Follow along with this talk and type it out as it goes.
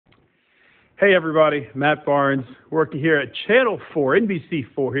Hey everybody, Matt Barnes, working here at Channel 4,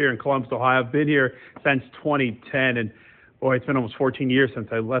 NBC4 here in Columbus, Ohio. I've been here since 2010, and boy, it's been almost 14 years since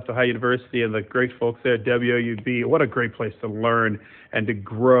I left Ohio University, and the great folks there at WOUB. What a great place to learn and to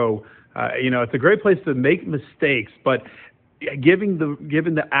grow. It's a great place to make mistakes, but given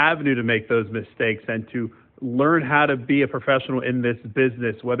the avenue to make those mistakes and to learn how to be a professional in this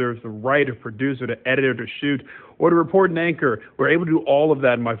business, whether it's to write or produce or to edit or to shoot or to report and anchor. We're able to do all of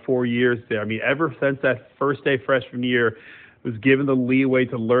that in my 4 years there. I mean, ever since that first day freshman year, was given the leeway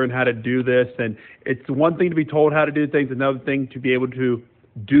to learn how to do this. And it's one thing to be told how to do things, another thing to be able to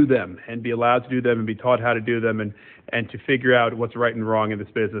do them and be allowed to do them and be taught how to do them and to figure out what's right and wrong in this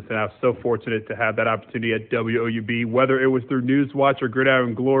business. And I was so fortunate to have that opportunity at WOUB, whether it was through Newswatch or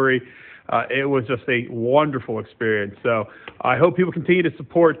Gridiron Glory. It was just a wonderful experience. So I hope people continue to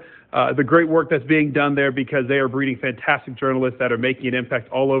support the great work that's being done there, because they are breeding fantastic journalists that are making an impact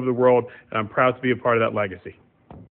all over the world, and I'm proud to be a part of that legacy.